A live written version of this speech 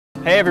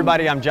Hey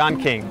everybody, I'm John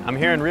King. I'm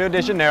here in Rio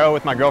de Janeiro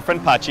with my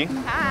girlfriend Pachi.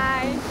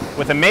 Hi.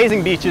 With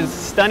amazing beaches,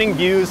 stunning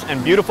views,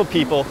 and beautiful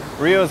people,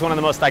 Rio is one of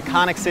the most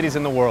iconic cities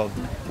in the world.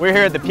 We're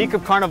here at the peak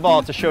of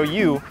Carnival to show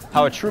you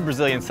how a true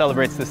Brazilian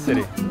celebrates this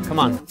city. Come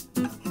on.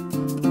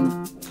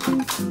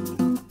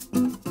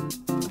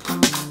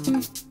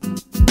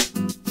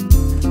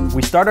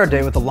 We start our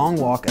day with a long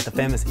walk at the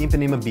famous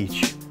Ipanema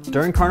beach.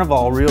 During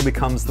Carnival, Rio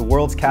becomes the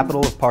world's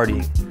capital of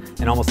partying,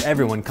 and almost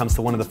everyone comes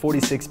to one of the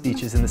 46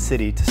 beaches in the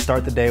city to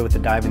start the day with a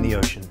dive in the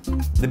ocean.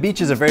 The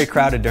beaches are very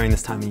crowded during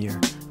this time of year.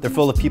 They're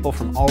full of people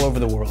from all over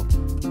the world.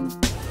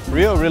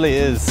 Rio really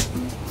is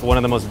one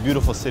of the most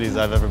beautiful cities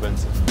I've ever been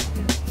to.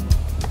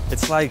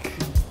 It's like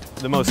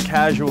the most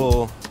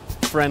casual,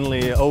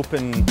 friendly,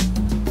 open,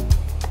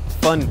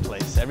 fun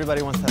place.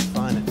 Everybody wants to have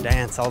fun and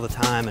dance all the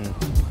time, and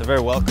they're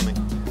very welcoming.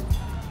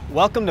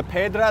 Welcome to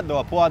Pedra do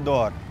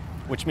Arpoador,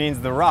 which means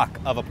the rock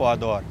of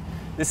Arpoador.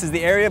 This is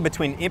the area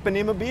between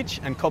Ipanema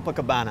Beach and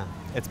Copacabana.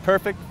 It's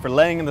perfect for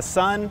laying in the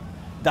sun,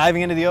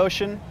 diving into the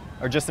ocean,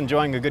 or just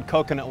enjoying a good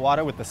coconut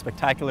water with the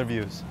spectacular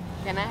views.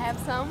 Can I have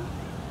some?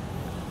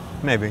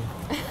 Maybe.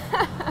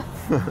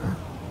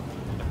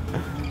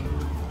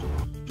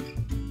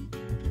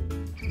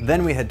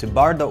 Then we head to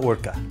Bar da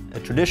Urca, a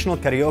traditional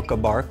Carioca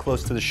bar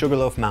close to the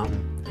Sugarloaf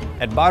Mountain.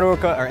 At Bar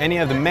Urca or any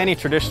of the many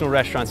traditional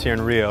restaurants here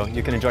in Rio,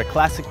 you can enjoy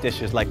classic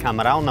dishes like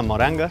camarão na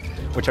moranga,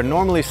 which are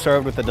normally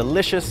served with a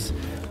delicious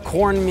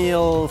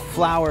cornmeal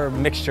flour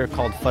mixture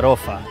called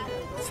farofa.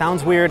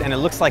 Sounds weird and it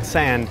looks like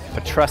sand,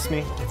 but trust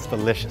me, it's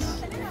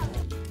delicious.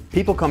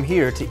 People come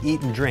here to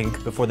eat and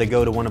drink before they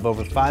go to one of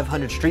over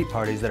 500 street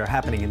parties that are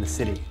happening in the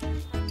city.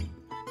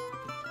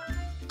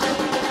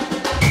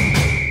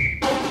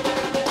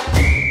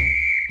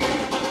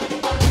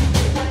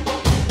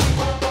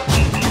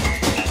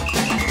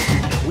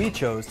 We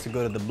chose to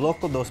go to the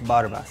Bloco dos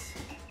Barbas,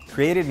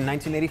 created in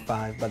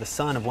 1985 by the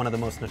son of one of the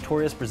most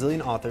notorious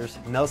Brazilian authors,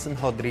 Nelson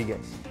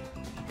Rodrigues.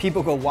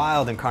 People go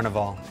wild in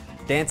Carnival,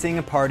 dancing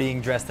and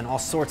partying dressed in all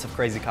sorts of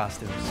crazy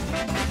costumes.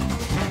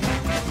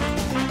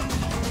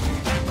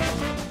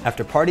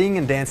 After partying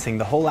and dancing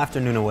the whole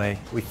afternoon away,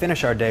 we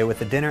finish our day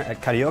with a dinner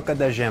at Carioca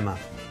da Gema,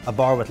 a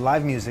bar with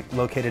live music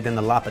located in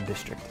the Lapa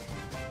district.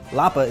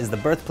 Lapa is the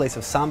birthplace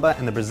of samba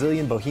and the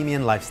Brazilian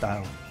bohemian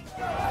lifestyle.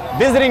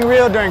 Visiting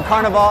Rio during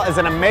Carnival is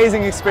an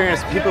amazing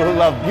experience for people who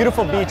love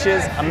beautiful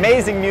beaches,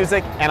 amazing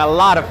music, and a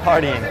lot of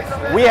partying.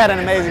 We had an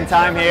amazing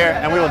time here,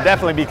 and we will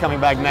definitely be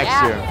coming back next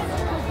year.